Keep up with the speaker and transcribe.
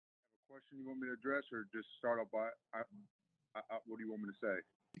question you want me to address, or just start off by what do you want me to say?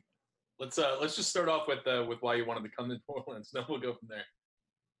 Let's just start off with why you wanted to come to New Orleans. Then we'll go from there.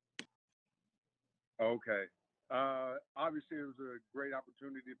 Okay. Obviously, it was a great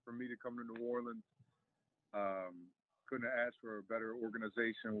opportunity for me to come to New Orleans. Couldn't have asked for a better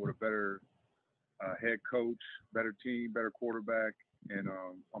organization with a better head coach, better team, better quarterback, and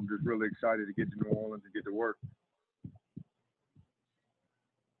I'm just really excited to get to New Orleans and get to work.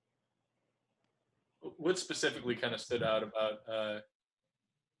 What specifically kind of stood out about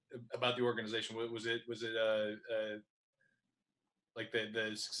the organization? Was it like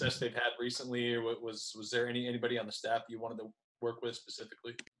the success they've had recently, or was there anybody on the staff you wanted to work with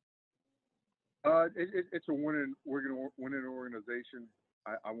specifically? It's a winning organization.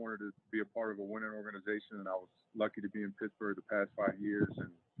 I wanted to be a part of a winning organization, and I was lucky to be in Pittsburgh the past 5 years.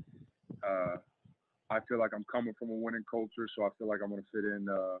 And I feel like I'm coming from a winning culture, so I feel like I'm going to fit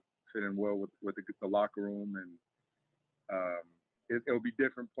in well with the locker room. And it'll be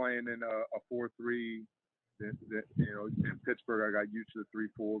different playing in a 4-3. In Pittsburgh, I got used to the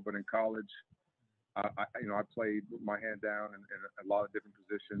 3-4, but in college, I played with my hand down in a lot of different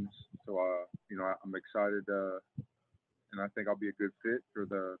positions. So I'm excited, and I think I'll be a good fit for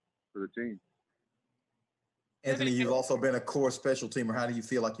the team. Anthony, you've also been a core special teamer. How do you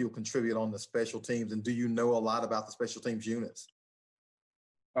feel like you'll contribute on the special teams, and do you know a lot about the special teams units?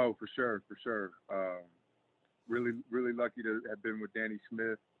 Oh, for sure. Really, really lucky to have been with Danny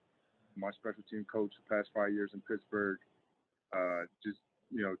Smith, my special team coach the past 5 years in Pittsburgh.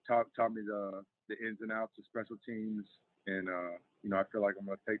 Taught me the ins and outs of special teams, and I feel like I'm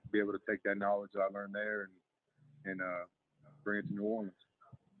going to be able to take that knowledge that I learned there and bring it to New Orleans.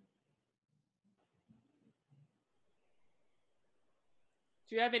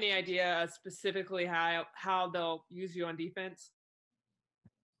 Do you have any idea specifically how they'll use you on defense?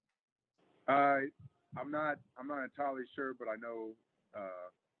 I'm not entirely sure, but I know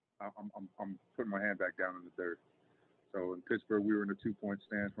I'm putting my hand back down in the dirt. So in Pittsburgh, we were in the 2-point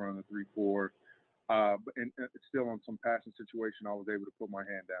stance, we're on the 3-4. But it's still on some passing situation, I was able to put my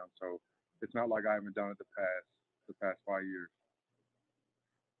hand down. So it's not like I haven't done it the past 5 years.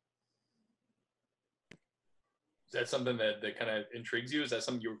 Is that something that kind of intrigues you? Is that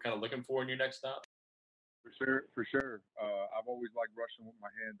something you were kind of looking for in your next stop? For sure. I've always liked rushing with my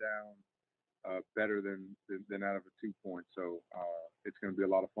hand down better than out of a 2-point. So it's going to be a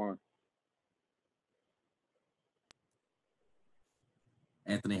lot of fun.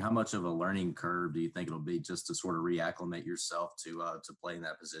 Anthony, how much of a learning curve do you think it'll be just to sort of reacclimate yourself to play in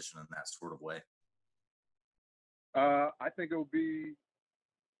that position in that sort of way? I think it'll be,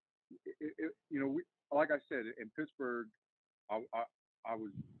 like I said, in Pittsburgh, I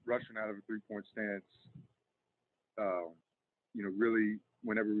was rushing out of a 3-point stance, really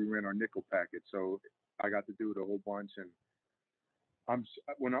whenever we ran our nickel package. So I got to do it a whole bunch. And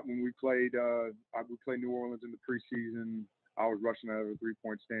when we played New Orleans in the preseason, I was rushing out of a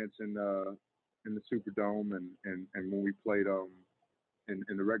 3-point stance in the Superdome, and when we played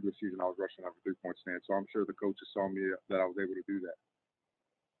in the regular season, I was rushing out of a 3-point stance. So I'm sure the coaches saw me that I was able to do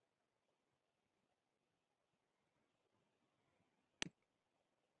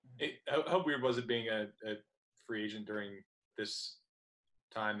that. How weird was it being a free agent during this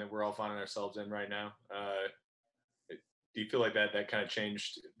time that we're all finding ourselves in right now? Do you feel like that kind of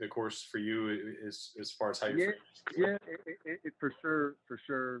changed the course for you as far as how you're? Yeah, it for sure.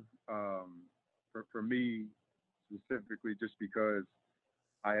 For me specifically, just because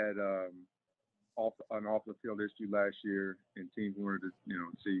I had an off the field issue last year, and teams wanted to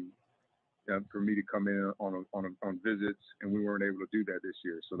see for me to come in on visits, and we weren't able to do that this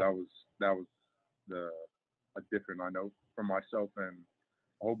year. So that was a different, I know, for myself and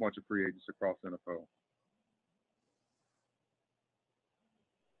a whole bunch of free agents across the NFL.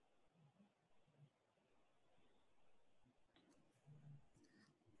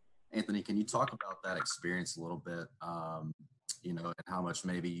 Anthony, can you talk about that experience a little bit, and how much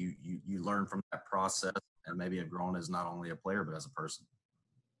maybe you learned from that process and maybe have grown as not only a player but as a person?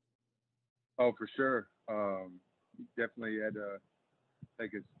 Oh, for sure. Definitely had to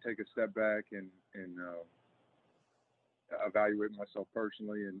take a step back and evaluate myself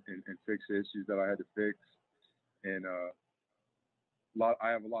personally and fix the issues that I had to fix. And I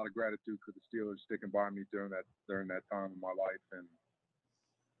have a lot of gratitude for the Steelers sticking by me during that time in my life, and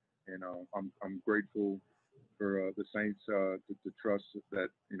I'm grateful for the Saints to trust that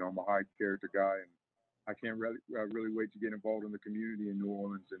I'm a high character guy, and I can't really wait to get involved in the community in New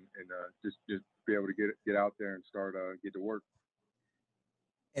Orleans and just be able to get out there and start get to work.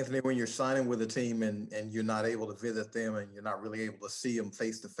 Anthony, when you're signing with a team and you're not able to visit them and you're not really able to see them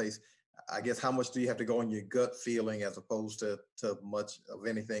face to face, I guess how much do you have to go on your gut feeling as opposed to much of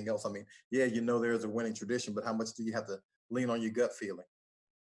anything else? I mean, yeah, there's a winning tradition, but how much do you have to lean on your gut feeling?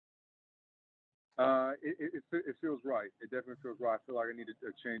 It feels right. It definitely feels right. I feel like I need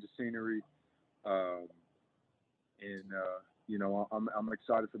a change of scenery, I'm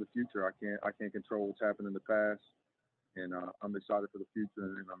excited for the future. I can't control what's happened in the past, and I'm excited for the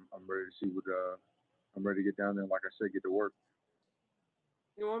future, and I'm ready to see what I'm ready to get down there. And like I said, get to work.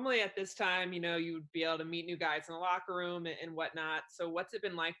 Normally at this time, you would be able to meet new guys in the locker room and whatnot. So what's it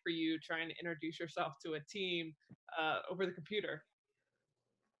been like for you trying to introduce yourself to a team over the computer?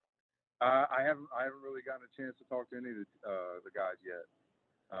 I haven't really gotten a chance to talk to any of the guys yet.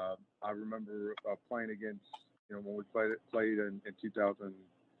 I remember playing against, when we played in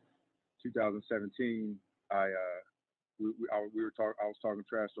 2017. I was talking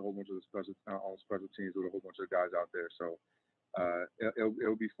trash to a whole bunch of the special teams with a whole bunch of guys out there. So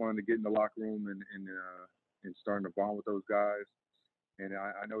it'll be fun to get in the locker room and starting to bond with those guys. And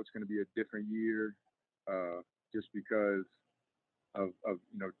I know it's going to be a different year, just because of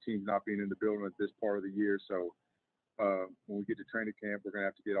teams not being in the building at this part of the year. So when we get to training camp, we're going to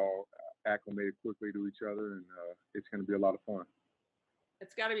have to get all acclimated quickly to each other, and it's going to be a lot of fun.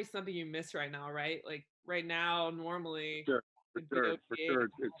 It's got to be something you miss right now, right? Like right now, normally. Sure, for sure. For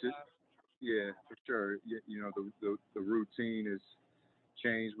sure. The routine is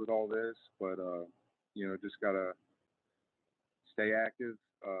changed with all this, but just gotta stay active.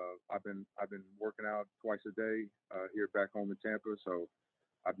 I've been working out twice a day here back home in Tampa, so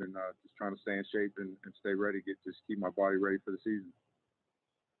I've been just trying to stay in shape and stay ready, just keep my body ready for the season.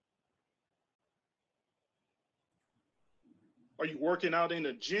 Are you working out in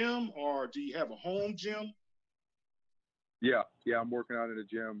a gym, or do you have a home gym? Yeah, I'm working out in a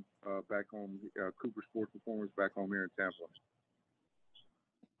gym back home, Cooper Sports Performance back home here in Tampa.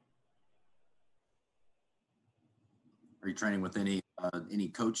 Are you training with any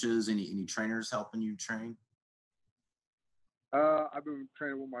coaches, any trainers helping you train? I've been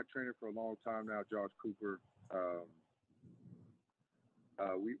training with my trainer for a long time now, Josh Cooper.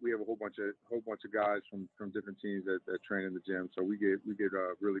 We have a whole bunch of guys from different teams that train in the gym, so we get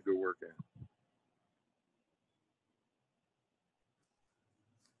really good work in.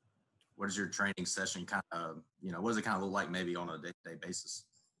 What is your training session kind of, what does it kind of look like maybe on a day-to-day basis?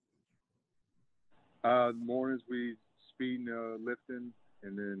 Mornings we speed and lifting,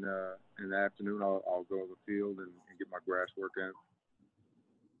 and then in the afternoon I'll go to the field and get my grass work in.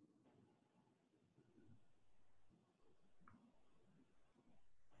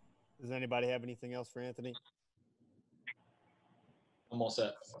 Does anybody have anything else for Anthony? I'm all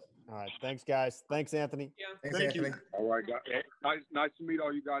set. All right. Thanks, guys. Thanks, Anthony. Yeah. Thanks, Thank Anthony. you. All right, guys. Nice to meet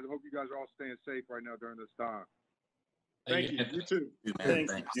all you guys. I hope you guys are all staying safe right now during this time. Thank you. You too. Dude, man,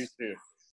 Thanks. thanks. You too.